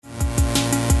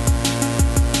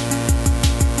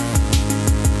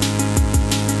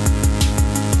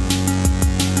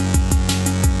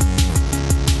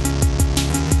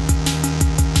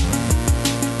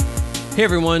Hey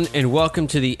everyone, and welcome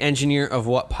to the Engineer of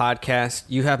What podcast.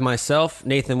 You have myself,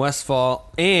 Nathan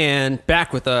Westfall, and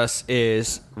back with us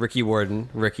is Ricky Warden.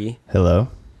 Ricky. Hello.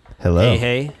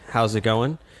 Hey, how's it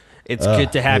going? It's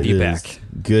good to have you back.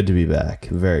 Good to be back.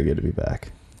 Very good to be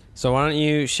back. So why don't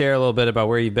you share a little bit about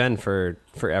where you've been for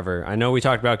forever? I know we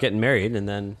talked about getting married, and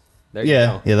then there you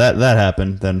go. Yeah, that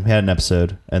happened. Then we had an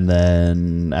episode, and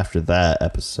then after that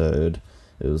episode,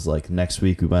 it was like next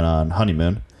week we went on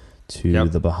honeymoon to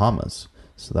the Bahamas.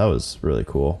 So that was really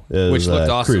cool. It Which was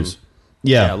looked awesome. Cruise.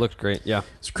 Yeah, it looked great. Yeah.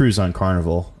 It's a cruise on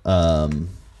Carnival. Did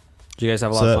you guys have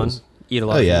a lot of fun? Eat a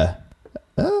lot of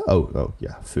food?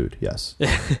 Yeah. Food, yes.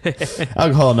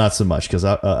 Alcohol, not so much, because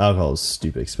alcohol is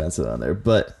stupid expensive on there.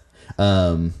 But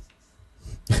I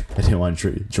didn't want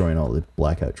to join all the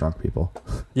blackout drunk people.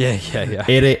 Yeah.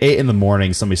 8 in the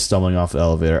morning, somebody stumbling off the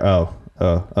elevator.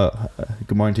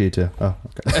 Good morning to you too. Oh,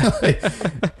 okay.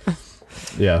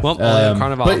 Yeah. Well,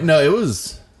 Carnival. But no, it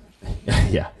was.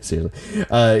 Yeah, seriously.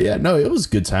 It was a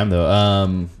good time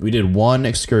though. We did one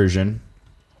excursion.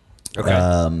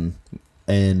 Okay.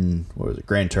 In what was it,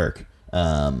 Grand Turk?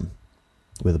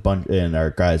 With a bunch, and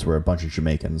our guides were a bunch of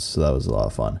Jamaicans, so that was a lot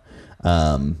of fun.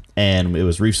 And it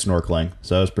was reef snorkeling,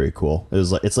 so that was pretty cool.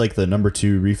 It's like the number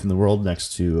 2 reef in the world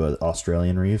next to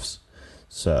Australian reefs,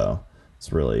 so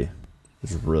there's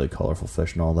really colorful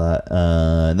fish and all that.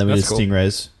 And then we did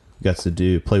stingrays. We got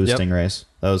to play with stingrays.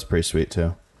 That was pretty sweet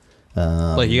too.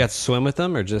 Like you got to swim with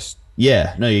them, or just?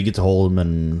 Yeah, no, you get to hold them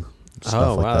and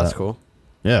stuff like that. That's cool.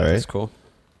 Yeah, right. That's cool.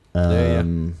 What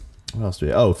else do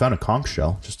we? We found a conch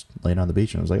shell just laying on the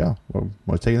beach, and I was like,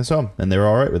 we're taking this home, and they were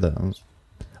all right with it. I was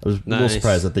a little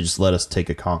surprised that they just let us take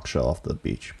a conch shell off the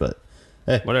beach, but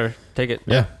hey, whatever, take it.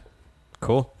 Yeah,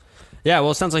 cool. Yeah,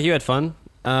 well, it sounds like you had fun.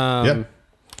 Yeah.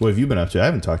 What have you been up to? I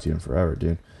haven't talked to you in forever,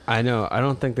 dude. I know. I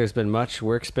don't think there's been much.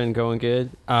 Work's been going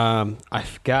good.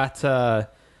 I've got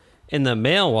in the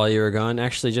mail while you were gone,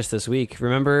 actually just this week.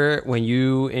 Remember when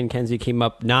you and Kenzie came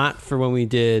up, not for when we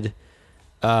did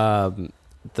the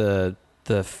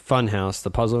fun house,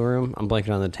 the puzzle room. I'm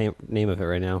blanking on the name of it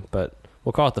right now, but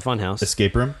we'll call it the fun house.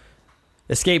 Escape room.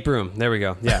 There we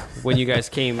go. Yeah, when you guys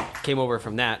came over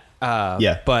from that.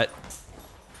 But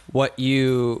what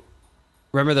you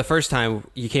remember the first time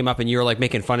you came up and you were like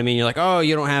making fun of me, and you're like, "Oh,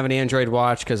 you don't have an Android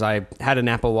watch," because I had an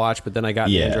Apple Watch, but then I got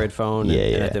an Android phone and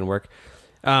it didn't work.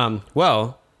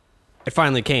 Well, it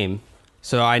finally came,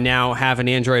 so I now have an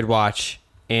Android watch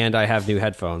and I have new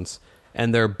headphones,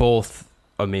 and they're both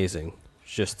amazing.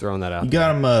 Just throwing that out. You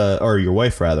got them, or your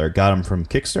wife rather, got them from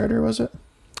Kickstarter, was it?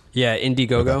 Yeah,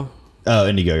 Indiegogo. Okay. Oh,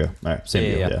 Indiegogo. All right,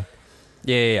 same deal.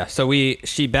 Yeah. So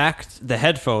she backed the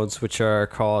headphones, which are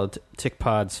called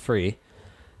TicPods Free,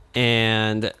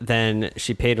 and then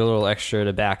she paid a little extra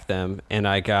to back them, and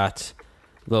I got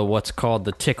what's called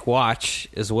the Tic Watch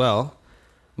as well,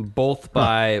 both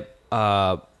by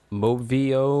Movi,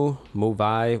 I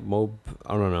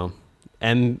don't know,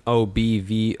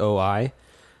 Mobvoi.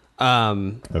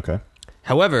 Okay.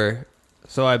 However,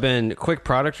 so I've been quick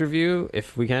product review,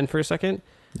 if we can, for a second.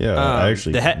 Yeah, I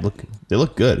actually they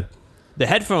look good. The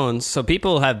headphones, so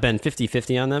people have been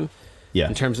 50-50 on them. Yeah.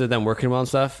 In terms of them working well and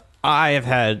stuff. I have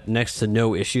had next to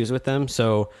no issues with them,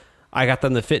 so I got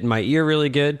them to fit in my ear really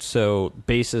good. So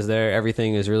bass is there,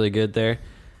 everything is really good there.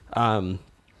 Some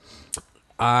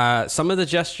of the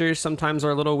gestures sometimes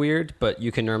are a little weird, but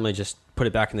you can normally just put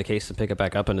it back in the case and pick it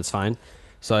back up, and it's fine.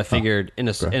 So I figured in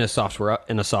a software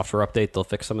update they'll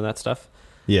fix some of that stuff.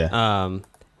 Yeah.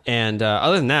 And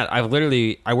other than that, I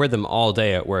wear them all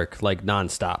day at work, like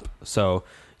nonstop. So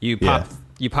you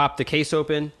pop the case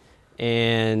open,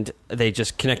 and they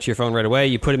just connect to your phone right away.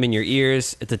 You put them in your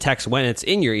ears. It detects when it's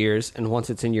in your ears, and once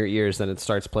it's in your ears, then it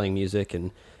starts playing music. And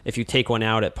if you take one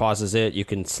out, it pauses it. You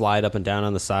can slide up and down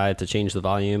on the side to change the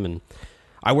volume. And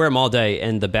I wear them all day,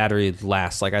 and the battery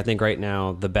lasts. Like I think right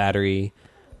now the battery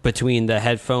between the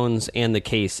headphones and the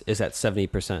case is at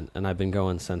 70%, and I've been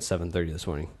going since 7:30 this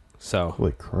morning. So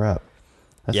holy crap,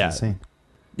 that's insane.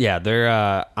 Yeah,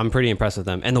 they're. I'm pretty impressed with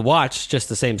them, and the watch just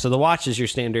the same. So the watch is your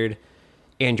standard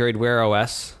Android Wear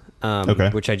OS,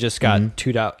 which I just got.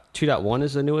 2.1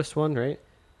 is the newest one, right?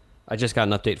 I just got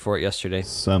an update for it yesterday.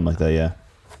 Something like that,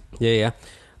 yeah.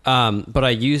 But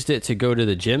I used it to go to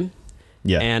the gym.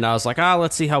 Yeah. And I was like,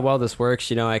 let's see how well this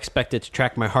works. I expect it to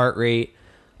track my heart rate,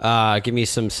 give me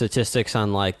some statistics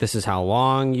on like, this is how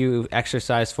long you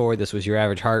exercise for. This was your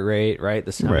average heart rate, right?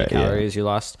 This is how many calories you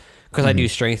lost. Because I do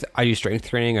strength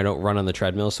training. I don't run on the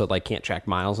treadmill, so it like can't track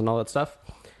miles and all that stuff.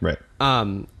 Right.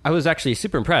 I was actually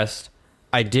super impressed.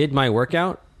 I did my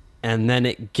workout, and then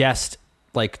it guessed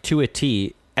like to a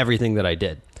T everything that I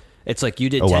did. It's like you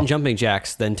did 10 jumping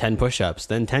jacks, then 10 push-ups,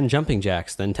 then 10 jumping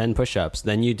jacks, then 10 push-ups,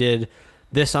 then you did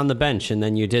this on the bench, and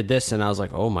then you did this, and I was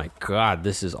like, oh my god,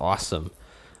 this is awesome.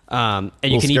 And a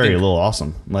little you can scary, even, a little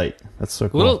awesome. Like, that's so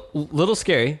cool. Little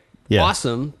scary, Yeah.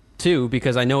 awesome too,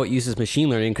 because I know it uses machine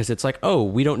learning, because it's like, oh,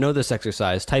 we don't know this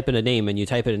exercise. Type in a name, and you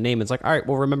type in a name. It's like, all right,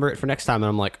 we'll remember it for next time. And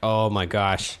I'm like, oh my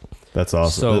gosh, That's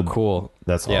awesome. so cool.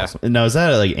 That's Yeah. awesome. And now, is that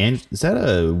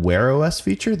a Wear OS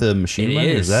feature? The machine It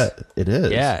learning? is. It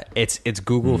is? Yeah, it's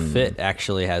Google Fit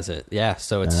actually has it. Yeah,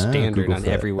 so it's standard Google on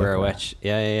Fit. every Wear Okay. OS.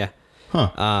 Yeah.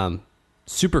 Huh.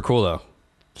 Super cool though.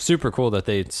 Super cool that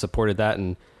they supported that,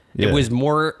 and Yeah. it was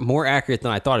more accurate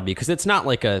than I thought it'd be, because it's not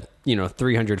like a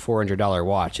 $300-$400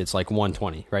 watch. It's like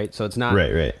 $120, right? So it's not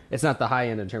Right. It's not the high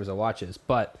end in terms of watches,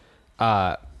 but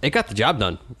it got the job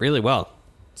done really well.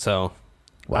 So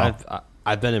Wow.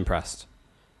 I've been impressed.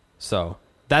 So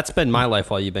that's been my life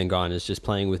while you've been gone, is just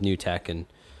playing with new tech, and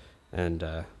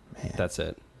that's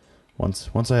it. Once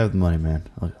I have the money, man,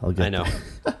 I'll get I know.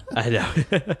 there. I know.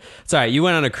 It's all right. You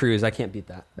went on a cruise. I can't beat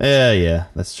that. Yeah,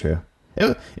 that's true.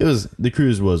 It was, the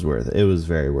cruise was worth it. It was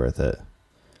very worth it.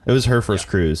 It was her first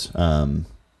cruise.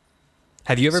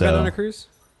 Have you ever been on a cruise?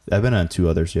 I've been on 2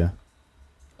 others, yeah.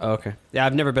 Oh, okay. Yeah,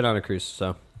 I've never been on a cruise,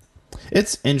 so.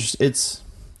 It's interesting.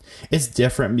 It's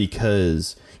different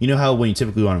because you know how when you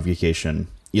typically go on vacation,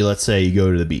 let's say you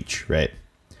go to the beach, right?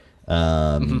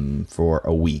 For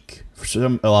a week. A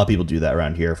lot of people do that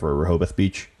around here for Rehoboth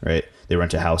Beach, right? They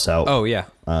rent a house out. Oh, yeah.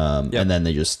 And then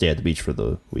they just stay at the beach for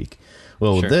the week.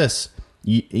 Well, Sure. with this,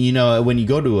 you know, when you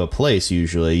go to a place,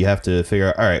 usually you have to figure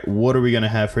out, all right, what are we going to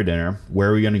have for dinner? Where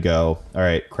are we going to go? All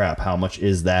right, crap, how much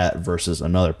is that versus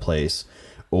another place?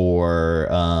 Or,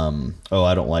 oh,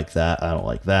 I don't like that. I don't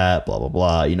like that, blah, blah,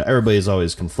 blah. You know, everybody's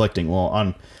always conflicting. Well,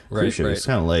 on cruise ship, it's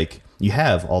kind of like you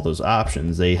have all those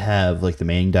options. They have like the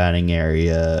main dining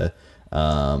area.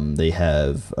 They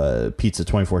have pizza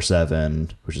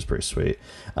 24/7, which is pretty sweet.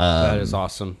 That is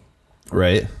awesome.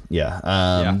 Right?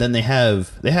 Yeah. Then they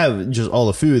have just all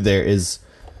the food there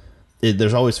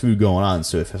there's always food going on.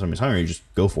 So if somebody's hungry, just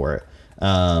go for it.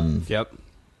 Yep.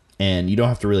 And you don't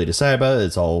have to really decide about it.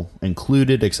 It's all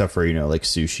included except for, like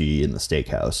sushi in the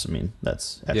steakhouse. I mean,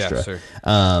 that's extra. Yeah,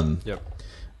 sure. Yep.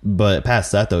 But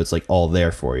past that, though, it's like all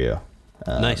there for you.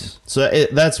 Nice. So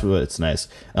that's what's nice.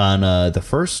 On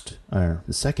the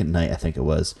second night, I think it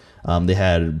was, they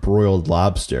had broiled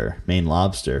lobster, Maine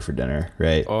lobster for dinner,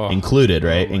 right? Oh. Included,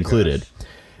 right? Oh my Included. gosh.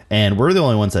 And we're the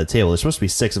only ones at the table. There's supposed to be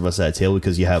 6 of us at a table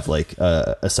because you have like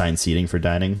assigned seating for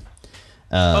dining.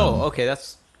 Okay.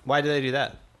 Why did they do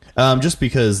that? Just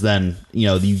because then,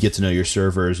 you get to know your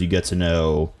servers, you get to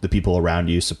know the people around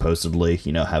you, supposedly,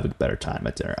 have a better time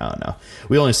at dinner. I don't know.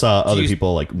 We only saw other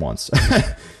people like once.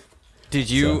 Did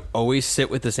you always sit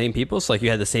with the same people? So like you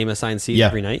had the same assigned seat Yeah.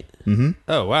 every night? Mm-hmm.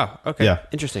 Oh, wow. Okay. Yeah.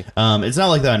 Interesting. It's not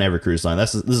like that on every cruise line.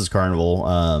 This is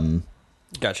Carnival.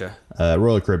 Gotcha.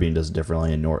 Royal Caribbean does it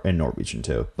differently in Norwegian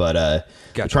too, but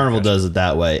Gotcha, Carnival gotcha. does it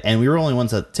that way. And we were only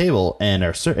ones at the table, and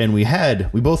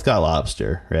we both got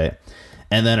lobster, right?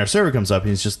 And then our server comes up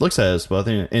and he just looks at us both,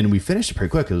 and we finished it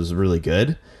pretty quick. It was really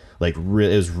good, it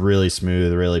was really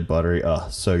smooth, really buttery. Oh,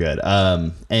 so good.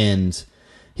 And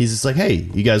he's just like, "Hey,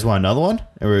 you guys want another one?"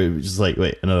 And we're just like,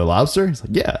 "Wait, another lobster?" He's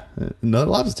like, "Yeah,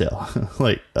 another lobster tail."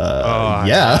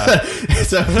 Yeah.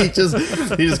 So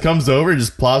he just comes over and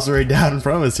just plops it right down in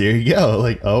front of us. Here you go.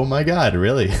 Like, oh my god,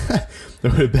 really? That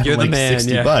would have been You're the like man,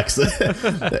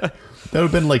 $60. That would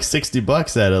have been like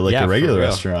 $60 at a For regular real.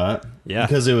 restaurant. Yeah.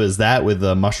 Because it was that with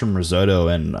the mushroom risotto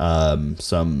and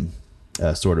some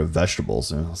sort of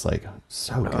vegetables, and it was like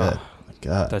so good. Oh my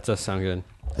god. That does sound good.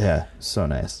 Yeah, so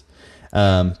nice.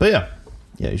 But yeah,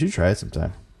 you should try it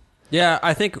sometime. Yeah,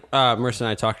 I think Marissa and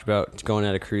I talked about going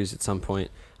on a cruise at some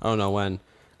point. I don't know when.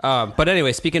 But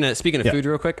anyway, speaking of food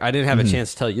real quick, I didn't have a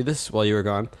chance to tell you this while you were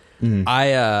gone.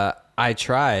 I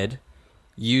tried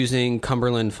using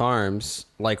Cumberland Farms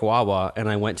like Wawa, and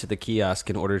I went to the kiosk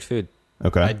and ordered food.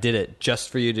 Okay. I did it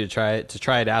just for you to try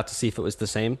it out to see if it was the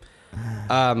same.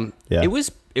 Yeah. It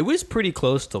was pretty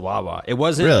close to Wawa. It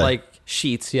wasn't Really? like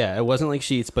Sheets. Yeah, it wasn't like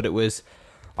Sheets, but it was.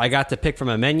 I got to pick from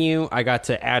a menu. I got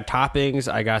to add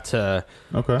toppings. I got to.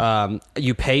 Okay.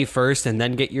 You pay first and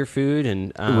then get your food,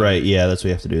 and Right. Yeah, that's what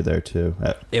you have to do there too.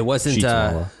 it wasn't. Sheets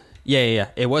and Wawa. Yeah.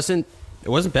 It wasn't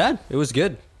bad. It was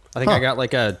good. I think Huh. I got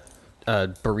like a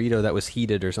burrito that was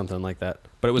heated or something like that,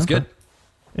 but it was good.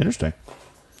 Interesting.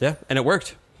 Yeah, and it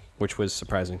worked, which was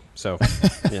surprising. So,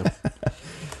 yeah.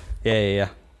 Yeah.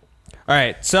 All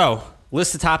right, so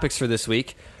list of topics for this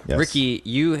week. Yes. Ricky,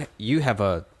 you have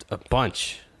a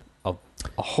bunch, a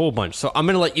whole bunch. So I'm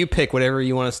going to let you pick whatever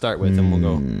you want to start with, and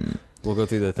we'll go. We'll go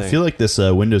through the thing. I feel like this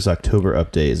Windows October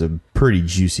update is a pretty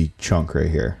juicy chunk right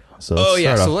here. So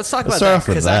let's talk about that,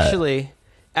 because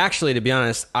actually, to be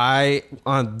honest,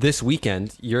 on this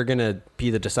weekend, you're gonna be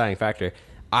the deciding factor.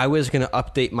 I was gonna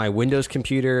update my Windows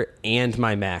computer and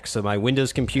my Mac. So my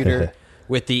Windows computer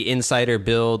with the insider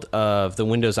build of the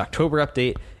Windows October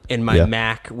update, and my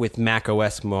Mac with Mac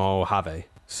OS Mojave.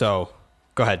 So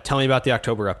go ahead, tell me about the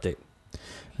October update.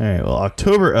 All right. Well,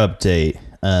 October update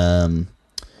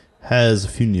has a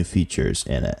few new features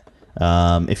in it.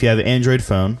 If you have an Android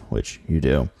phone, which you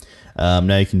do,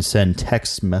 now you can send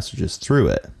text messages through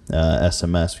it,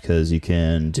 SMS, because you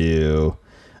can do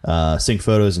sync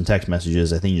photos and text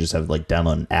messages. I think you just have to like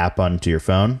download an app onto your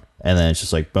phone, and then it's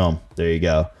just like boom, there you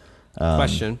go.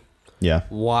 Question. Yeah.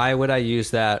 Why would I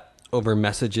use that over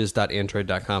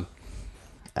messages.android.com?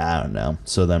 I don't know.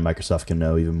 So then Microsoft can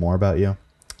know even more about you.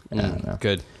 I don't know.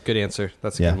 Good answer.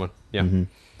 That's a good one. Yeah. Mm-hmm.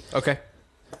 Okay.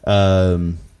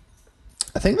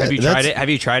 I think have you tried it? Have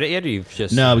you tried it yet? Or you've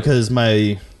just because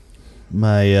my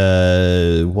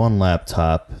one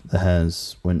laptop that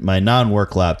has my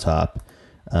non-work laptop.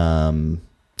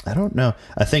 I don't know.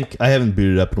 I think I haven't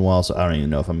booted up in a while, so I don't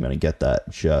even know if I'm going to get that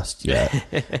just yet.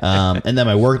 And then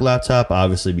my work laptop,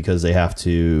 obviously, because they have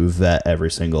to vet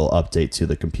every single update to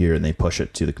the computer, and they push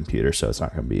it to the computer, so it's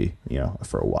not going to be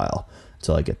for a while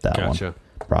until I get that one.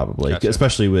 Probably,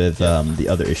 especially with the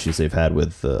other issues they've had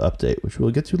with the update, which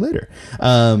we'll get to later.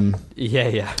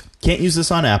 Can't use this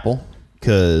on Apple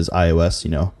because iOS,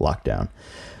 lockdown.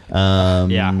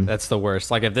 That's the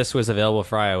worst. Like if this was available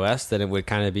for iOS, then it would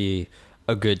kind of be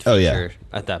a good feature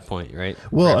at that point, right?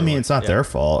 Well, I mean, it's not their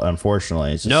fault,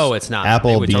 unfortunately. It's just no, it's not.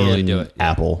 Apple being totally do it.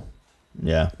 Apple.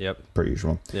 Yeah. Yep. Per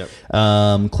usual. Yep.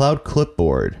 Cloud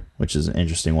Clipboard, which is an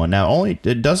interesting one. Now,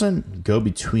 it doesn't go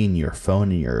between your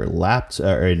phone and your laptop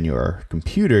or in your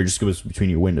computer. It just goes between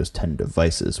your Windows 10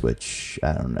 devices, which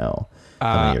I don't know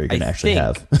how many you're going to actually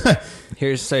have.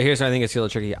 Here's where I think it's a little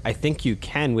tricky. I think you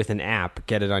can, with an app,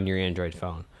 get it on your Android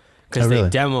phone because really?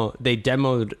 they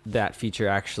demoed that feature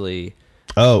actually.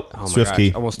 Oh my gosh,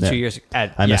 SwiftKey. almost 2 years.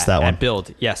 I missed that one. At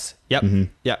Build, yes, yep,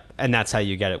 Mm-hmm. yep, and that's how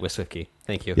you get it with SwiftKey.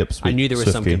 Thank you. Yep, I knew there was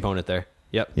some SwiftKey. component there.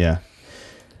 Yep. Yeah.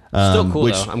 Still cool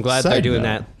though. I'm glad they're doing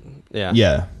that. Yeah.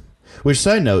 Yeah. Which,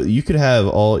 side note, you could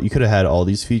have had all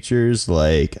these features.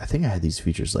 Like I think I had these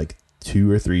features like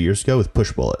 2 or 3 years ago with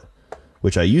Push Bullet,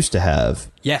 which I used to have.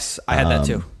 Yes, I had that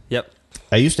too. Yep.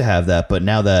 I used to have that, but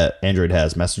now that Android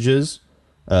has messages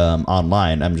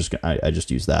online, I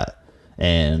just use that.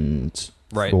 And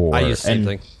right, I use the same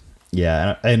thing.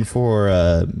 Yeah, and for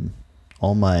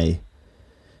all my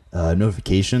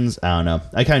notifications, I don't know.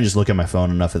 I kind of just look at my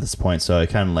phone enough at this point, so I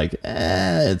kind of like,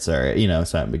 it's all right.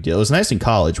 It's not a big deal. It was nice in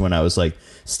college when I was like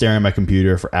staring at my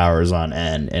computer for hours on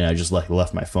end, and I just like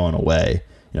left my phone away.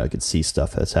 I could see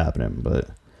stuff that's happening, but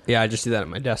yeah, I just do that at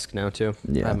my desk now too.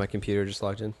 Yeah. I have my computer just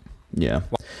logged in. Yeah.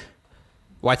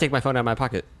 Why take my phone out of my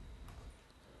pocket?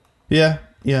 Yeah.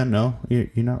 No, you're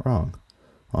not wrong.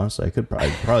 Honestly, I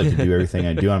probably could do everything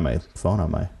I do on my phone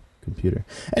on my computer.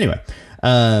 Anyway.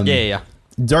 Yeah.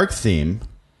 Dark theme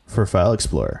for File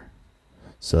Explorer.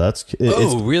 So that's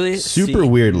really super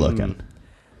weird looking.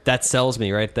 That sells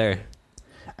me right there.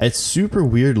 It's super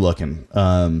weird looking.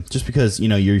 Just because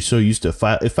you're so used to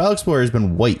File Explorer has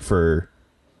been white for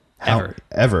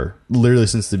ever, literally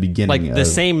since the beginning. Like the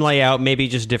same layout, maybe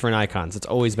just different icons. It's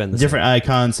always been the different same.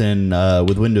 icons, and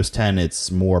with Windows 10,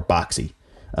 it's more boxy.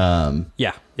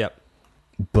 Yep.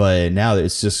 But now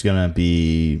it's just going to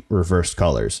be reversed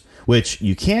colors, which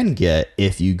you can get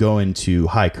if you go into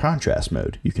high contrast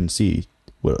mode. You can see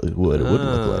what it would look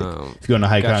like. If you go into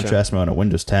high contrast mode on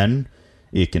Windows 10,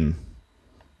 you can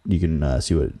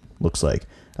see what it looks like.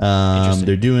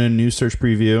 They're doing a new search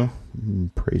preview.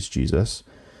 Praise Jesus.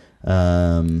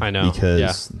 I know.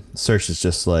 Because search is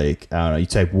just like, I don't know, you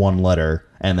type one letter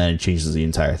and then it changes the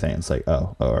entire thing. It's like,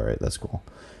 oh all right, that's cool.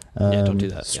 Don't do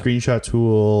that. Screenshot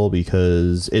tool,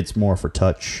 because it's more for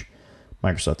touch.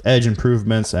 Microsoft Edge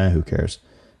improvements, who cares?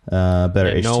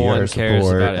 Better HDR no one cares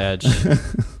support. about Edge.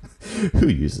 Who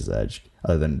uses Edge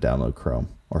other than download Chrome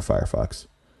or Firefox?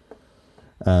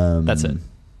 That's it.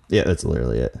 Yeah, that's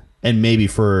literally it. And maybe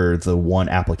for the one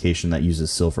application that uses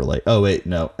Silverlight. Oh wait,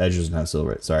 no, Edge doesn't have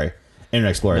Silverlight. Sorry,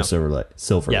 Internet Explorer has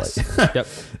Silverlight. Yes. Yep.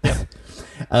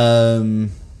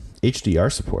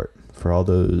 HDR support for all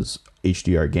those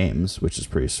HDR games, which is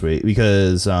pretty sweet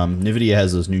because NVIDIA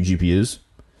has those new GPUs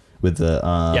with the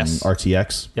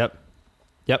RTX. Yep.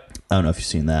 I don't know if you've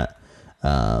seen that.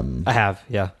 I have.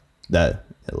 Yeah. That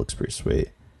it looks pretty sweet.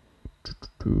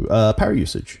 Power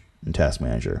usage in Task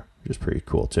Manager, which is pretty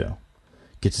cool too.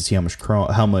 Get to see how much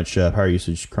power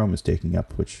usage Chrome is taking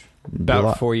up, which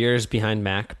About 4 years behind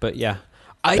Mac, but yeah.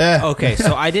 Okay,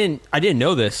 so I didn't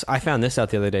know this. I found this out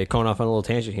the other day, going off on a little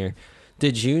tangent here.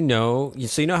 Did you know,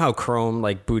 so you know how Chrome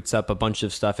like boots up a bunch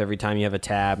of stuff every time you have a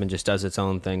tab and just does its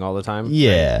own thing all the time?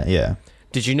 Yeah, yeah.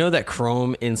 Did you know that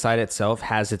Chrome inside itself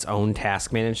has its own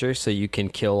task manager, so you can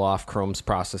kill off Chrome's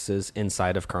processes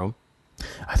inside of Chrome?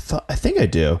 I think I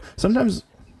do. Sometimes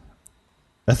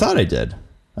I thought I did.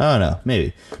 I don't know,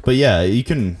 maybe. But yeah, you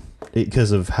can,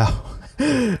 because of how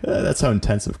that's how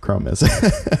intensive Chrome is.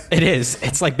 It is.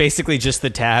 It's like basically just the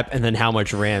tab and then how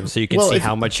much RAM, so you can see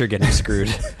how much you're getting screwed.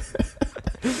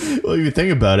 Well, if you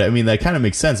think about it, I mean, that kind of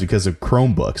makes sense because of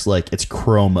Chromebooks. Like, it's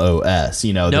Chrome OS,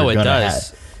 you know. No, it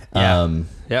does.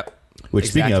 Yep. Which,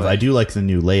 speaking of, I do like the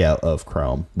new layout of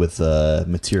Chrome with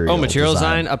Material. Oh, Material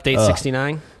Design update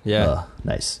 69. Yeah,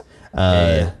 nice. It's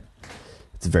a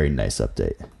very nice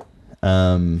update.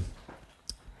 You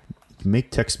can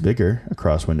make text bigger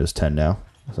across Windows 10 now,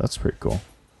 so that's pretty cool.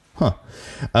 Huh.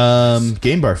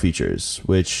 Game bar features,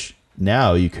 which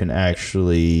now you can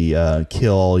actually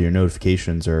kill all your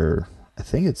notifications, or I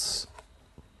think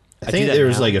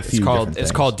there's like a few. Different things.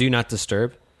 It's called Do Not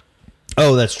Disturb.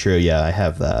 Oh, that's true. Yeah, I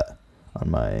have that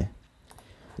on my.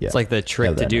 Yeah, it's like the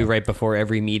trick to do right before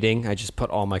every meeting. I just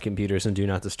put all my computers in Do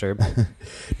Not Disturb.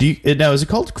 Now is it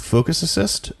called Focus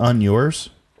Assist on yours?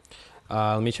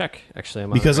 Let me check. Actually,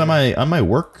 because on my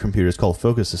work computer it's called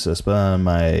Focus Assist, but on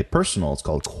my personal it's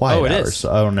called Quiet Hours.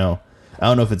 So I don't know. I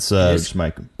don't know if it's just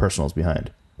my personal's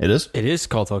behind. It is. It is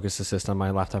called Focus Assist on my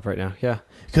laptop right now. Yeah,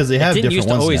 because they have different ones now. It didn't used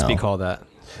to always be called that.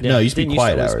 Yeah, no, it used to be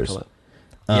Quiet Hours.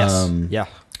 Yes. Yeah.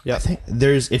 I think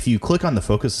if you click on the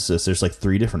Focus Assist, there's like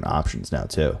 3 different options now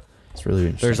too. It's really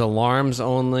interesting. There's alarms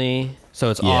only,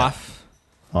 so it's off,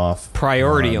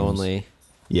 priority alarms. Only,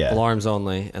 alarms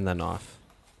only, and then off.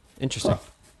 Interesting.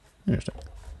 Interesting.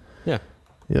 Yeah.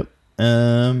 Yep.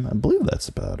 I believe that's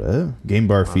about it. Game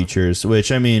bar features,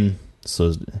 which I mean,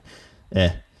 Is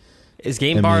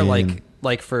Game Bar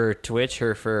like for Twitch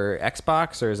or for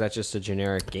Xbox, or is that just a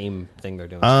generic game thing they're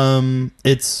doing?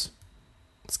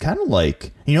 It's kind of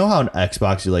like, you know how on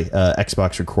Xbox you like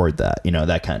Xbox record that, you know,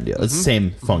 that kind of deal. It's the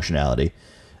same functionality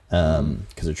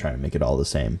because they're trying to make it all the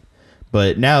same.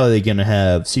 But now they're going to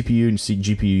have CPU and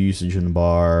GPU usage in the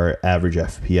bar, average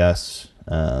FPS.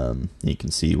 You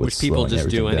can see what's which people just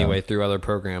do anyway through other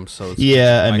programs. So it's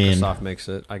Microsoft makes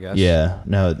it, I guess. Yeah,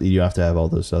 no, you have to have all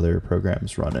those other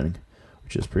programs running,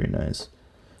 which is pretty nice.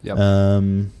 Yep.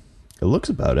 It looks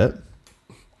about it.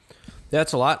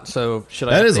 That's a lot. So should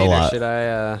I? That is a lot. Should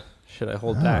I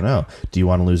hold back? I don't know. Do you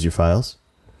want to lose your files?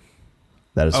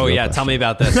 That is. Oh yeah, question. Tell me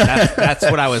about this. That's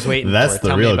what I was waiting that's for.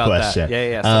 That's the real question. That.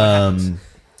 Yeah. So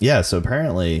yeah. So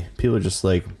apparently, people just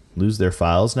like lose their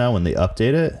files now when they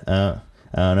update it. I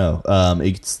don't know.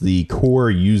 It's the core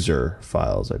user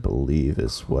files, I believe,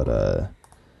 is what. Yeah,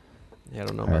 I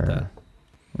don't know about that.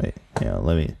 Wait. Yeah.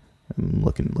 I'm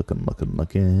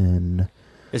looking.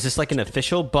 Is this like an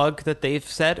official bug that they've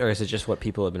said, or is it just what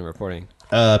people have been reporting?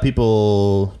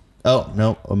 People. Oh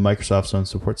no, a Microsoft's own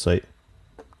support site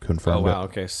confirmed. Oh wow,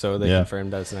 okay, so they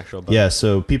confirmed that it's an actual bug. Yeah,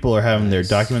 so people are having their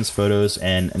documents, photos,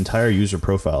 and entire user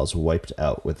profiles wiped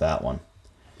out with that one.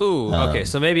 Ooh, okay,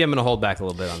 so maybe I'm going to hold back a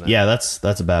little bit on that. Yeah, that's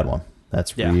a bad one.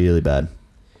 That's really bad.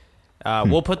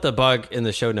 We'll put the bug in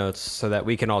the show notes so that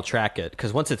we can all track it.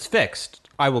 Because once it's fixed,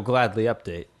 I will gladly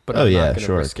update. But I'm not going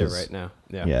to risk it right now.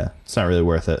 Yeah, it's not really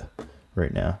worth it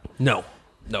right now. No.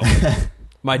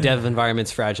 My dev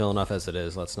environment's fragile enough as it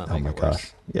is. Let's not make it worse.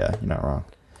 Gosh. Yeah, you're not wrong.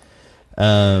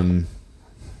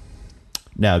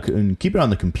 Now, keep it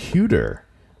on the computer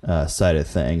side of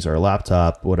things, or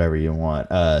laptop, whatever you want,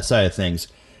 side of things.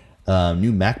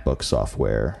 New MacBook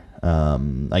software.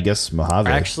 I guess Mojave.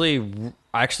 I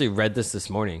actually read this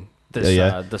morning.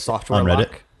 The software on lock.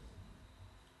 Reddit?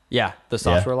 Yeah, the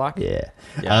software lock. Yeah,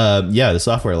 the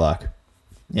software lock.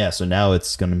 Yeah, so now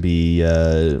it's gonna be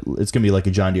like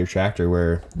a John Deere tractor,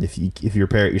 where if you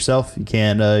repair it yourself, you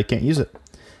can't use it.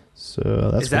 So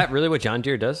that's that really what John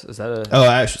Deere does? Is that a? Oh,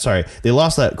 actually, sorry, they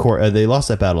lost that court. They lost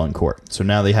that battle in court, so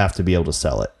now they have to be able to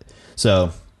sell it.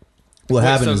 So what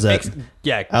happened is that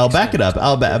I'll back it up.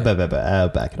 I'll back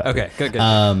it up. Okay,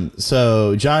 good.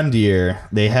 So John Deere,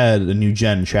 they had a new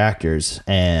gen tractors,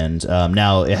 and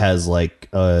now it has like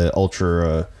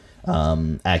ultra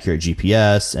accurate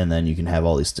GPS, and then you can have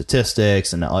all these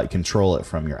statistics and control it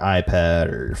from your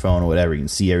iPad or your phone or whatever. You can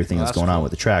see everything that's going on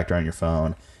with the tractor on your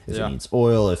phone. If it needs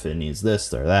oil, if it needs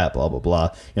this or that, blah blah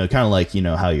blah. You know, kind of like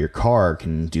how your car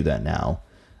can do that now.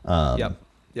 Yep.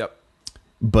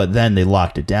 But then they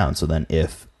locked it down. So then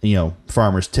if,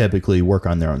 farmers typically work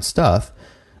on their own stuff,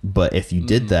 But if you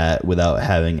did that without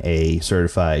having a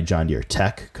certified John Deere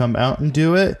tech come out and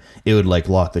do it, it would like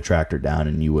lock the tractor down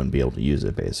and you wouldn't be able to use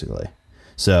it basically.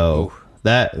 So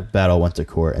that battle went to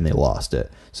court and they lost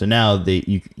it. So now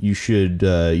you should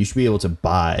be able to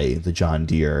buy the John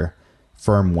Deere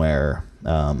firmware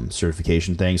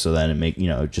certification thing. So then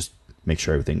just make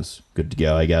sure everything's good to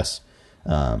go, I guess.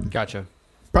 Gotcha.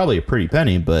 Probably a pretty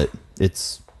penny, but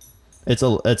it's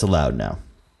allowed now.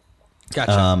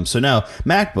 Gotcha. So now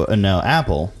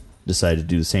Apple decided to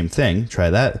do the same thing, try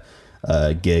that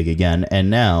gig again, and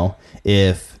now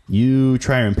if you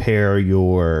try and repair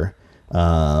your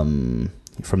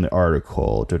from the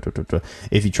article,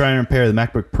 if you try and repair the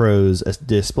MacBook Pro's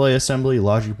display assembly,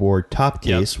 logic board, top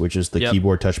case, which is the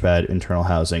keyboard, touchpad, internal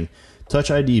housing, Touch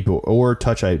ID or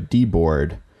Touch ID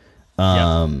board,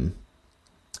 then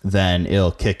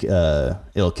it'll kick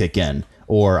in.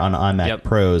 Or on iMac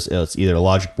Pros, it's either the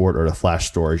logic board or the flash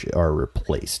storage are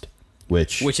replaced,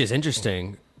 which is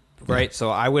interesting, right? Yeah.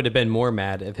 So I would have been more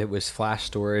mad if it was flash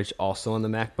storage also on the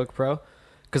MacBook Pro,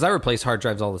 because I replace hard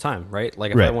drives all the time, right?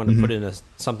 Like if I want to put in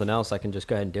something else, I can just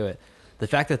go ahead and do it. The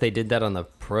fact that they did that on the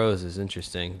Pros is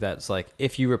interesting. That's like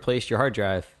if you replace your hard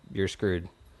drive, you're screwed.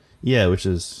 Yeah, which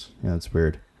is it's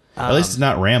weird. At least it's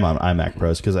not RAM on iMac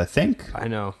Pros, because I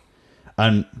know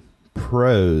on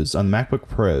Pros, on MacBook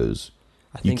Pros,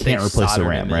 you can't replace the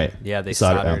RAM, right? Yeah, they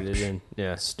soldered it in.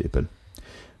 Yeah, stupid.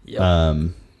 Yep.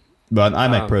 But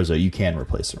on iMac Pros, though, you can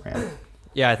replace the RAM.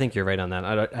 Yeah, I think you're right on that.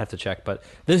 I have to check, but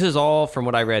this is all from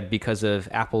what I read because of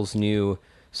Apple's new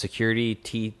security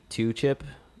T2 chip.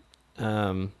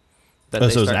 So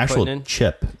it's an actual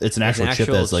chip. It's an actual chip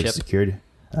that's like security.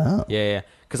 Oh, yeah.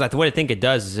 Because what I think it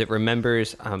does is it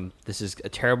remembers. This is a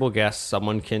terrible guess.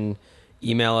 Someone can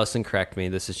email us and correct me.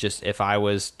 This is just if I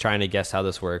was trying to guess how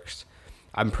this works.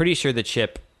 I'm pretty sure the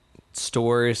chip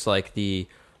stores like the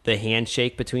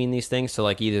handshake between these things. So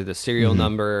like either the serial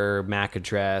number, MAC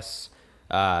address,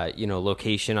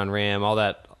 location on RAM, all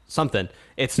that something.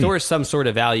 It stores some sort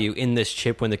of value in this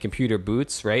chip when the computer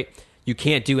boots, right? You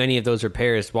can't do any of those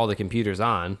repairs while the computer's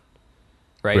on,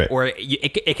 right? Or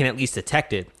it can at least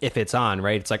detect it if it's on,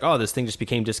 right? It's like, oh, this thing just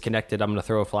became disconnected. I'm going to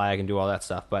throw a flag and do all that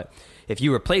stuff. But if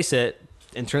you replace it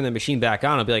and turn the machine back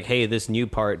on, I'll be like, hey, this new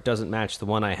part doesn't match the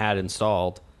one I had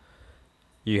installed.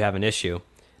 You have an issue.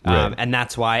 Right. And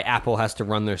that's why Apple has to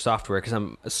run their software, because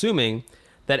I'm assuming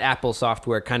that Apple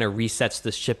software kind of resets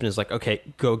this chip and is like, okay,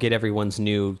 go get everyone's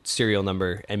new serial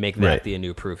number and make that the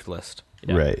new approved list.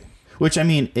 Yeah. Right. Which, I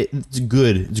mean, it's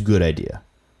good. It's a good idea.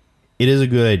 It is a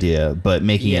good idea, but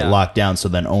making it locked down so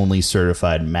then only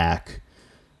certified Mac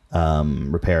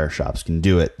repair shops can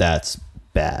do it, that's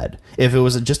bad. If it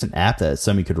was just an app that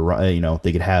somebody could run,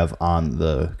 they could have on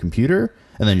the computer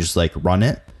and then just like run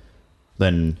it,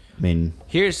 then I mean,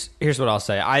 here's what I'll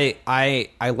say. I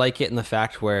like it in the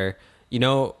fact where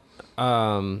when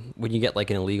you get like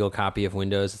an illegal copy of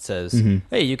Windows, it says,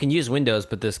 hey, you can use Windows,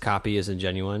 but this copy isn't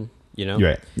genuine.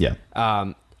 Right? Yeah.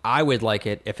 I would like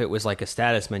it if it was like a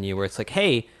status menu where it's like,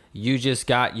 hey, you just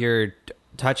got your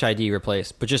Touch ID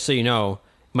replaced, but just so you know,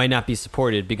 might not be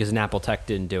supported because an Apple tech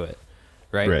didn't do it.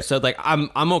 Right. So like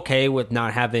I'm okay with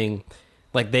not having,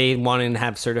 like they wanting to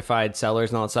have certified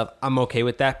sellers and all that stuff. I'm okay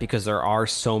with that because there are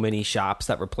so many shops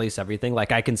that replace everything.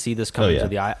 Like I can see this coming to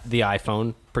the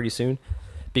iPhone pretty soon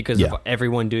because of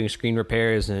everyone doing screen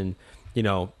repairs and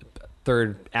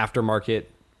third aftermarket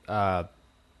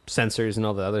sensors and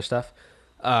all the other stuff.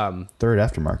 Third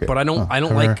aftermarket. But I don't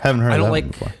haven't heard of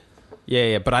that before.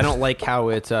 Yeah, but I don't like how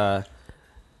it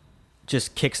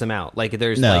just kicks them out. Like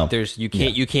you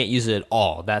can't use it at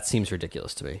all. That seems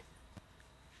ridiculous to me.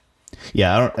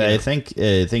 Yeah, I think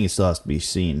it still has to be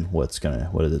seen what it's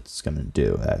gonna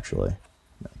do. Actually,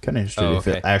 kind of interested if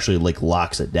it actually like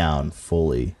locks it down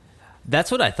fully.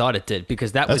 That's what I thought it did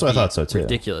because that's what I thought so too.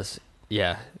 Ridiculous.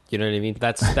 Yeah, you know what I mean.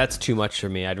 That's too much for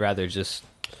me. I'd rather just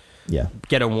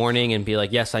get a warning and be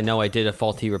like, yes, I know I did a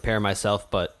faulty repair myself,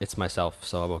 but it's myself,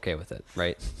 so I'm okay with it,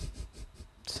 right?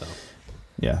 So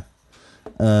yeah.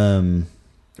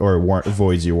 Or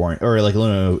voids your warranty, or like a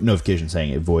notification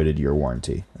saying it voided your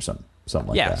warranty, or something like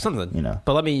that. Yeah, something.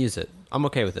 But let me use it. I'm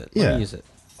okay with it. Let me use it.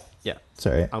 Yeah,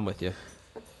 sorry, I'm with you.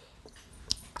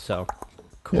 So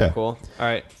cool. All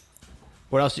right,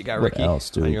 what else you got, Ricky? What else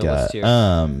do we got?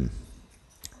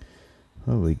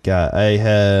 What we got? I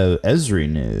have Esri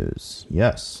news.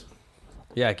 Yes.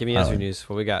 Yeah, give me Esri news.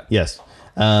 What we got? Yes.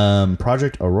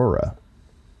 Project Aurora.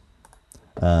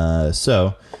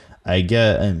 So I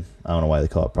don't know why they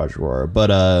call it Project Aurora,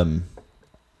 but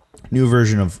new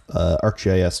version of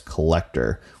ArcGIS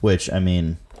Collector, which I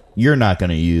mean you're not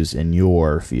going to use in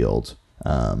your field,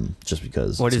 just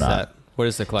because. What is that? What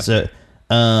is the collector?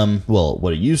 Well,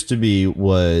 what it used to be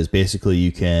was basically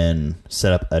you can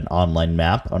set up an online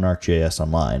map on ArcGIS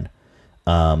Online.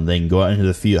 Then go out into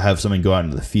the field, have someone go out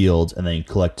into the field, and then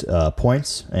collect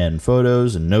points and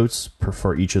photos and notes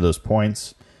for each of those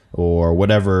points, or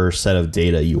whatever set of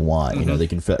data you want. You know, they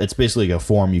can fill. It's basically like a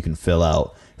form you can fill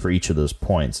out for each of those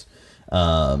points.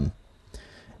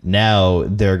 Now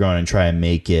they're going to try and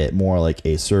make it more like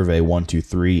a Survey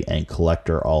 123 and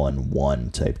Collector all in one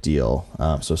type deal.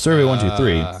 So Survey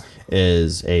 123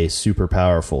 is a super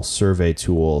powerful survey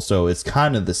tool. So it's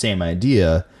kind of the same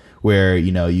idea where,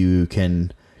 you know, you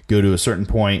can go to a certain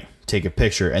point, take a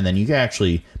picture, and then you can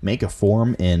actually make a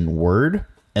form in Word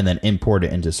and then import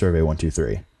it into Survey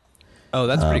 123. Oh,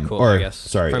 that's pretty cool, or, I guess.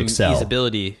 sorry, from Excel.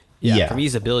 Usability. Yeah, from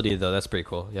usability, though, that's pretty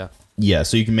cool, yeah. Yeah,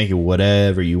 so you can make it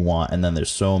whatever you want, and then there's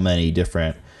so many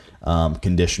different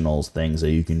conditionals, things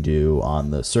that you can do on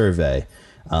the survey.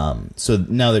 So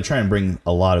now they're trying to bring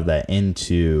a lot of that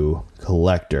into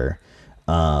Collector.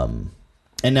 And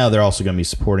now they're also going to be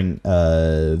supporting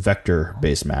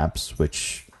vector-based maps,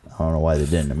 which I don't know why they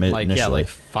didn't initially. Yeah, like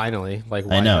finally. Like,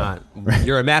 why I know. not?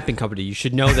 You're a mapping company. You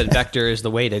should know that vector is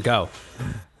the way to go.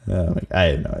 I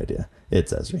have no idea.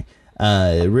 It's Esri.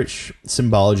 Rich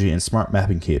symbology and smart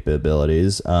mapping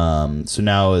capabilities. So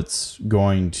now it's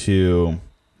going to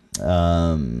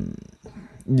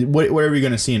whatever you're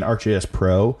going to see in ArcGIS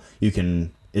Pro, it's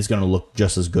going to look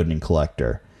just as good in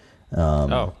Collector.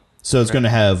 So it's going to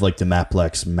have like the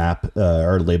Maplex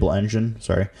or label engine.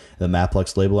 Sorry, the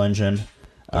Maplex label engine,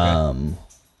 and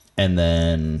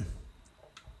then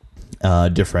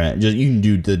different. You can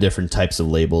do the different types of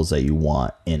labels that you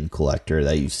want in Collector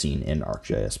that you've seen in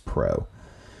ArcGIS Pro,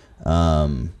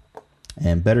 and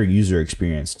better user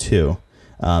experience too.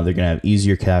 They're going to have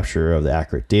easier capture of the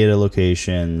accurate data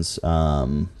locations. They're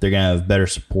going to have better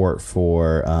support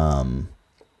for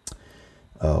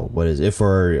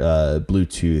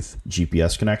Bluetooth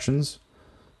GPS connections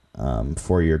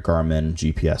for your Garmin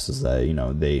GPSs that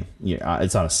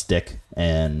it's on a stick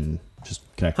and just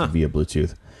connected via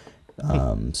Bluetooth.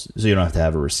 So you don't have to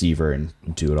have a receiver and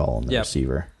do it all on the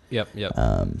receiver. Yep.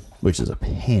 Which is a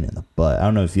pain in the butt. I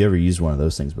don't know if you ever used one of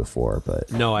those things before,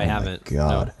 but no, I haven't.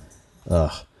 God,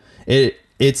 ugh.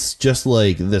 It's just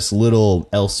like this little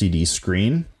LCD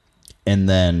screen, and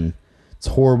then it's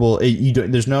horrible.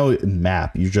 There's no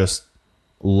map. You're just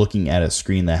looking at a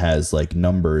screen that has like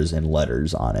numbers and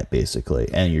letters on it, basically,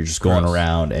 and you're just going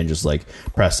around and just like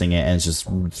pressing it, and it's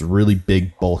a really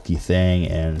big, bulky thing,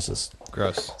 and it's just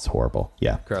gross. It's horrible.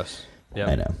 Yeah, gross. Yeah,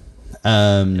 I know.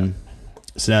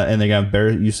 So now, and they got better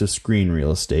use of screen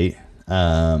real estate,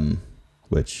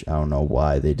 which I don't know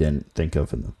why they didn't think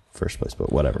of in the first place,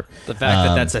 but whatever. The fact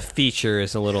that that's a feature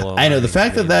is a little. I know the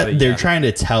fact that they're trying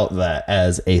to tout that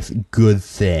as a good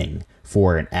thing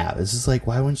for an app. It's just like,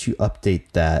 why wouldn't you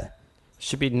update that?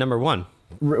 Should be number one.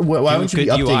 Why wouldn't you be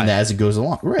updating that as it goes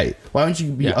along? Right. Why wouldn't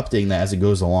you be updating that as it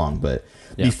goes along? But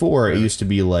before, it used to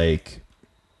be like,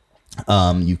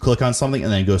 you click on something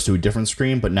and then it goes to a different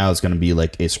screen, but now it's going to be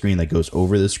like a screen that goes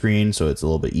over the screen, so it's a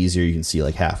little bit easier. You can see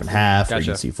like half and half, or you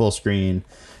can see full screen.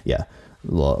 Yeah,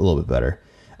 a little bit better.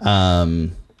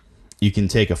 You can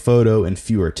take a photo in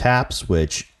fewer taps,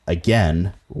 which,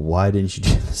 again, why didn't you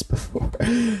do this before?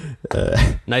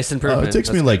 Nice improvement. It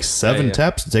takes me like 7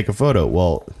 taps to take a photo.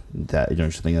 Well, don't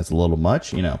you think that's a little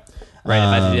much? You know, right? If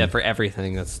I have to do that for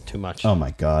everything, that's too much. Oh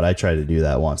my god, I tried to do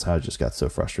that once. I just got so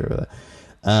frustrated with it.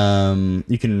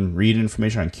 You can read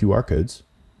information on QR codes,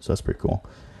 so that's pretty cool.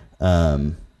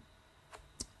 And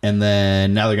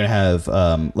then now they're going to have,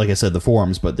 like I said, the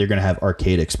forms, but they're going to have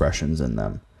arcade expressions in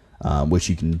them, which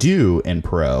you can do in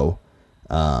Pro,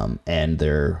 and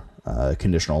their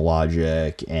conditional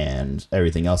logic and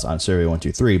everything else on Survey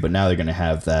 123. But now they're going to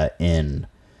have that in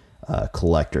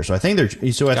Collector. So I think I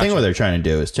think what they're trying to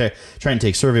do is try and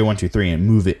take Survey 123 and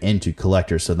move it into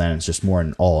Collector, so then it's just more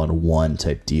an all-in-one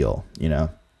type deal, you know?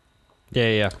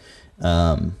 Yeah.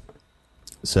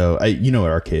 So what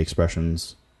arcade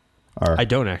expressions are? I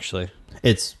don't actually.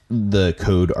 It's the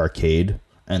code arcade,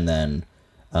 and then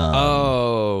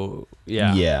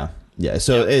yeah.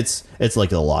 So it's like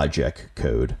the logic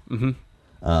code. So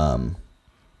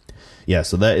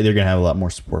that they're gonna have a lot more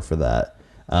support for that.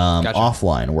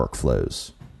 Offline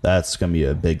workflows, that's gonna be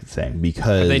a big thing,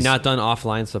 because have they not done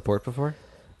offline support before?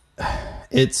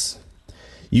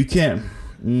 You can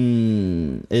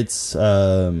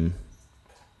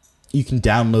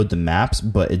download the maps,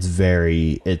 but I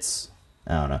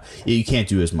don't know, you can't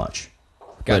do as much.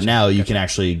 But now you can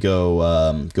actually go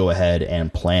ahead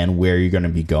and plan where you're going to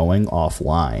be going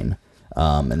offline,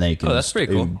 and then you can that's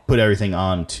pretty cool. Put everything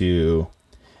onto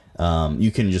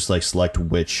You can just like select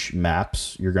which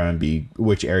maps you're going to be,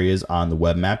 which areas on the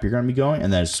web map you're going to be going,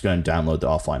 and then it's just going to download the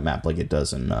offline map like it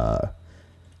does in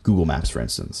Google Maps, for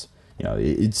instance. You know,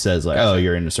 it says like, oh,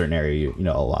 you're in a certain area, you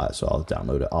know, a lot, so I'll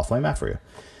download an offline map for you.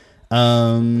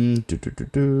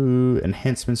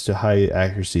 Enhancements to high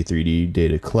accuracy 3D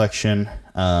data collection.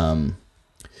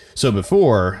 So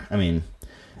before, I mean,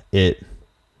 it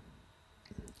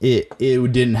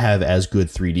didn't have as good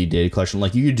 3D data collection.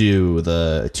 Like you could do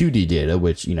the 2D data,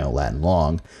 which, you know, lat and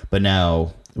long, but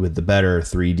now with the better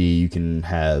 3D, you can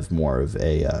have more of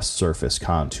a surface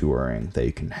contouring that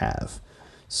you can have.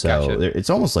 So gotcha. It's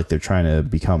almost like they're trying to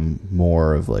become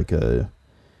more of like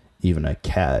even a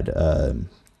CAD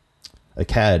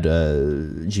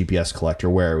GPS collector,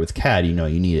 where with CAD, you know,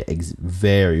 you need it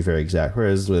very, very exact.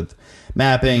 Whereas with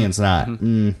mapping, it's not.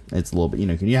 It's a little bit, you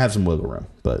know, you have some wiggle room,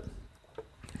 but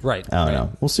right. I don't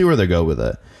know. We'll see where they go with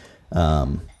it.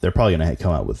 They're probably going to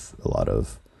come out with a lot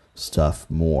of stuff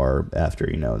more after,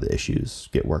 you know, the issues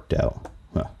get worked out.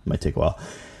 Well, it might take a while.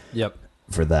 Yep.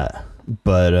 For that,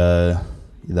 but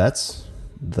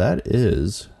that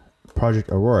is Project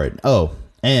Aurora. Oh,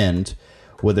 and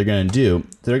what they're going to do,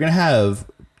 they're going to have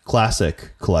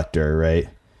Classic Collector, right?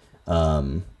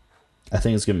 I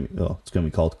think it's going to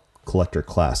be called Collector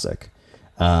Classic.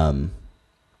 And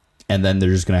then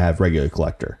they're just going to have regular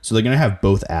Collector. So they're going to have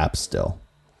both apps still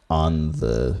on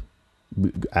the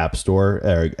App Store,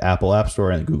 or Apple App Store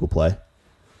and Google Play.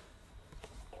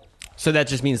 So that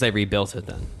just means they rebuilt it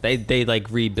then. They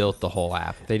like rebuilt the whole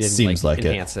app. They didn't Seems like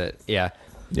enhance it. Yeah.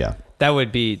 Yeah. That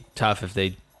would be tough if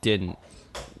they didn't.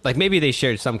 Like maybe they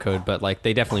shared some code, but like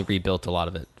they definitely rebuilt a lot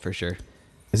of it for sure.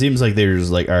 It seems like they're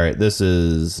just like, all right, this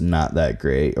is not that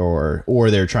great, or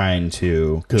they're trying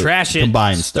to trash it,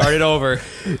 combine start it over,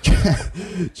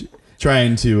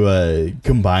 trying to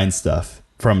combine stuff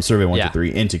from Survey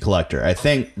 123 into Collector. I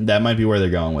think that might be where they're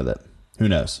going with it. Who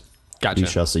knows? Gotcha. We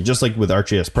shall see. Just like with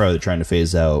ArcGIS Pro, they're trying to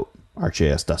phase out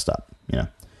ArcGIS Desktop. You know.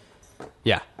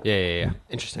 Yeah.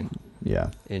 Interesting. Yeah.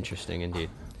 Interesting indeed.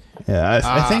 Yeah,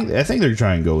 I think they're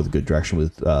trying to go with a good direction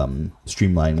with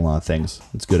streamlining a lot of things.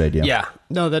 It's a good idea. Yeah,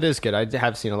 no, that is good. I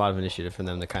have seen a lot of initiative from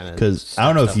them to kind of, because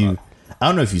I don't know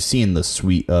if you've seen the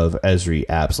suite of Esri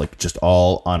apps, like just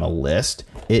all on a list.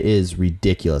 It is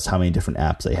ridiculous how many different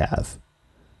apps they have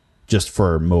just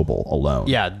for mobile alone.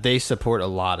 Yeah, they support a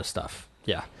lot of stuff.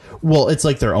 Yeah. Well, it's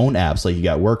like their own apps. Like you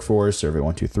got Workforce, Survey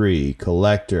 123,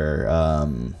 Collector.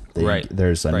 Right.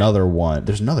 There's another one.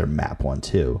 There's another map one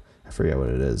too. I forget what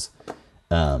it is.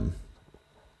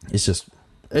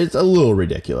 It's a little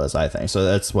ridiculous, I think. So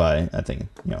that's why I think,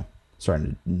 you know,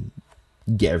 starting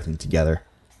to get everything together.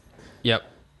 Yep.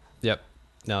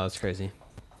 No, that's crazy.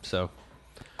 So,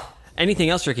 anything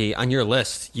else, Ricky, on your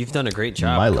list? You've done a great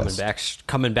job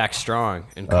coming back strong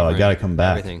and covering I gotta come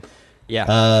back. Everything.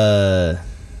 Yeah.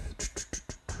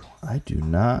 I do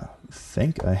not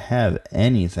think I have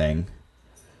anything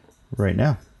right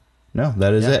now. No,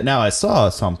 that is it. Now, I saw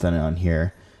something on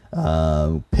here.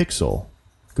 Google Pixel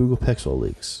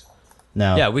leaks.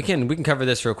 Now, yeah, we can cover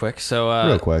this real quick. So,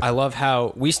 real quick. I love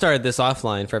how we started this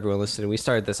offline for everyone listening. We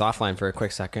started this offline for a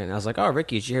quick second. And I was like, oh,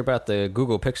 Ricky, did you hear about the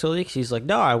Google Pixel leaks? He's like,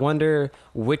 no, I wonder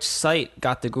which site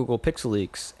got the Google Pixel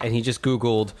leaks. And he just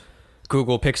Googled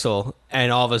Google Pixel,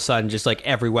 and all of a sudden, just like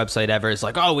every website ever is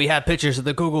like, oh, we have pictures of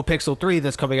the Google Pixel 3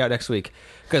 that's coming out next week.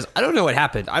 Because I don't know what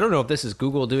happened. I don't know if this is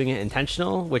Google doing it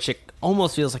intentional, which it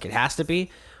almost feels like it has to be,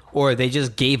 or they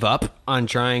just gave up on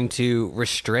trying to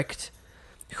restrict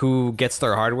who gets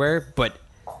their hardware. But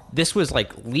this was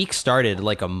like, leak started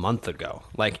like a month ago.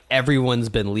 Like everyone's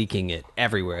been leaking it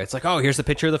everywhere. It's like, oh, here's the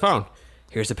picture of the phone.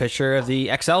 Here's a picture of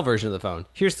the XL version of the phone.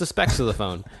 Here's the specs of the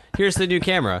phone. Here's the new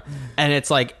camera. And it's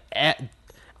like,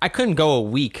 I couldn't go a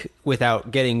week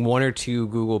without getting one or two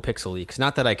Google Pixel leaks.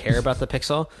 Not that I care about the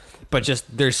Pixel, but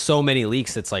just there's so many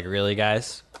leaks. It's like, really,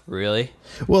 guys? Really?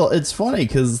 Well, it's funny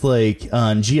because like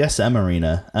on GSM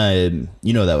Arena,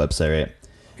 you know that website, right?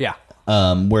 Yeah.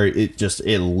 Where it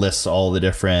lists all the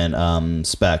different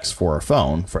specs for a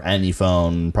phone, for any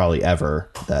phone probably ever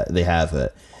that they have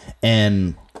it.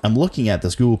 And I'm looking at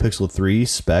this Google Pixel 3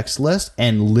 specs list,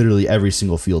 and literally every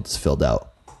single field is filled out.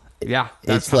 Yeah,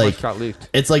 that's it's how like much got leaked.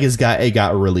 It's like it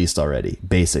got released already.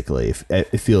 Basically,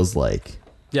 it feels like.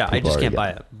 Yeah, I just can't buy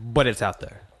it, but it's out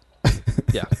there.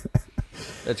 Yeah,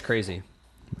 that's crazy.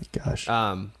 Oh my gosh.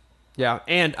 Yeah,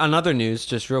 and on other news,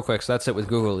 just real quick. So that's it with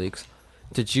Google leaks.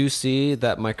 Did you see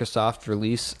that Microsoft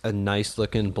released a nice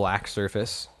looking black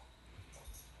Surface?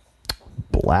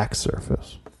 Black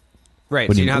Surface. Right.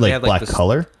 What so do you know how like, they have black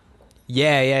color?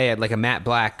 Yeah. Like a matte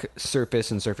black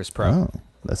Surface and Surface Pro. Oh,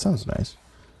 that sounds nice.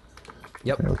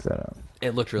 Yep. Look that up.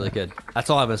 It looked really good. That's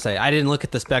all I'm gonna say. I didn't look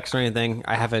at the specs or anything.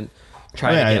 I haven't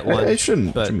tried to get one. It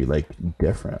shouldn't be like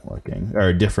different looking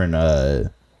or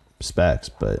different specs,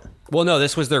 but well, no,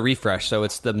 this was their refresh, so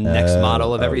it's the next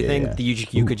model of everything. Yeah.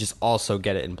 You could just also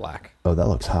get it in black. oh, that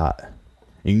looks hot.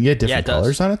 You can get different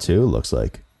colors on it too. It looks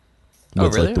like.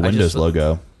 Looks really? like the Windows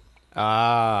logo.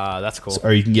 Ah, that's cool.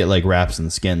 Or you can get like wraps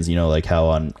and skins. You know, like how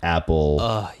on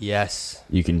Apple. Yes.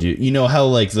 You can do. You know how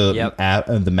like the Yep. app,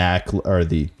 the Mac or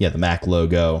the Mac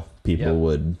logo. People Yep.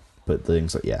 would put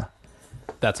things like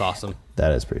That's awesome.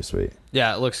 That is pretty sweet.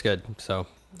 Yeah, it looks good. So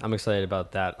I'm excited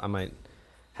about that. I might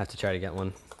have to try to get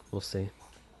one. We'll see.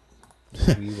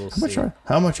 We will see.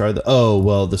 How much are the? Oh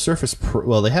well, the Surface Pro.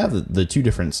 Well, they have the two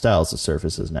different styles of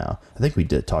Surfaces now. I think we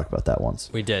did talk about that once.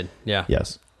 We did. Yeah.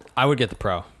 Yes. I would get the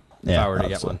Pro if I were to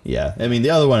get one. Yeah, I mean the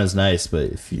other one is nice, but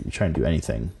if you try and do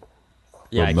anything,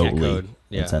 Yeah, I can't remotely code.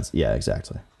 Yeah. yeah,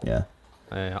 exactly. Yeah.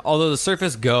 Although the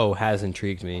Surface Go has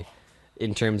intrigued me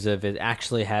in terms of it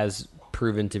actually has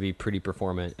proven to be pretty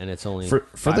performant, and it's only For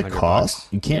the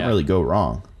cost, you can't really go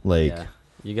wrong. Like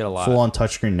you get a lot full on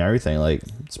touchscreen and everything. Like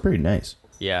it's pretty nice.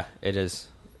 Yeah, it is.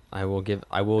 I will give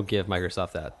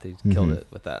Microsoft that. They killed it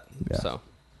with that. Yeah. So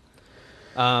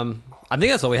I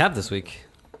think that's all we have this week.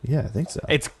 Yeah, I think so.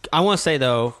 I want to say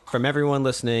though, from everyone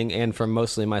listening and from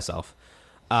mostly myself,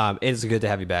 it's good to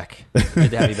have you back.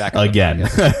 Good to have you back on Again. the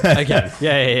podcast.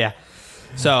 Again. Yeah.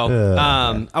 So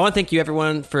I want to thank you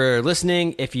everyone for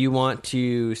listening. If you want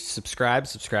to subscribe.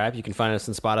 You can find us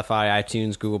on Spotify,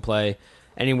 iTunes, Google Play,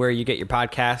 anywhere you get your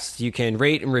podcasts. You can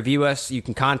rate and review us. You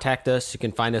can contact us. You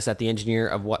can find us at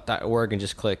theengineerofwhat.org and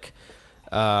just click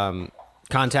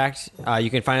contact. You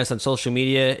can find us on social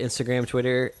media, Instagram,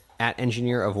 Twitter, at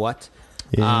Engineer of What.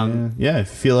 Yeah, if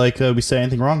you feel like we say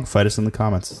anything wrong, fight us in the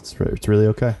comments. It's really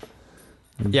okay.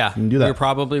 Yeah, you can do that. You're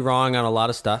probably wrong on a lot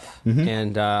of stuff,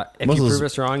 and if you prove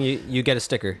us wrong, you get a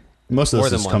sticker. Most of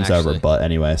this comes out of our butt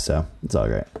anyway, so it's all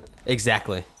great.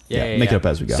 Exactly. Make it up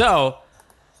as we go. So,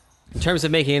 in terms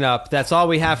of making it up, that's all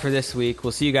we have for this week.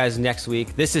 We'll see you guys next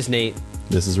week. This is Nate.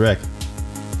 This is Rick.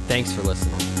 Thanks for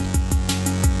listening.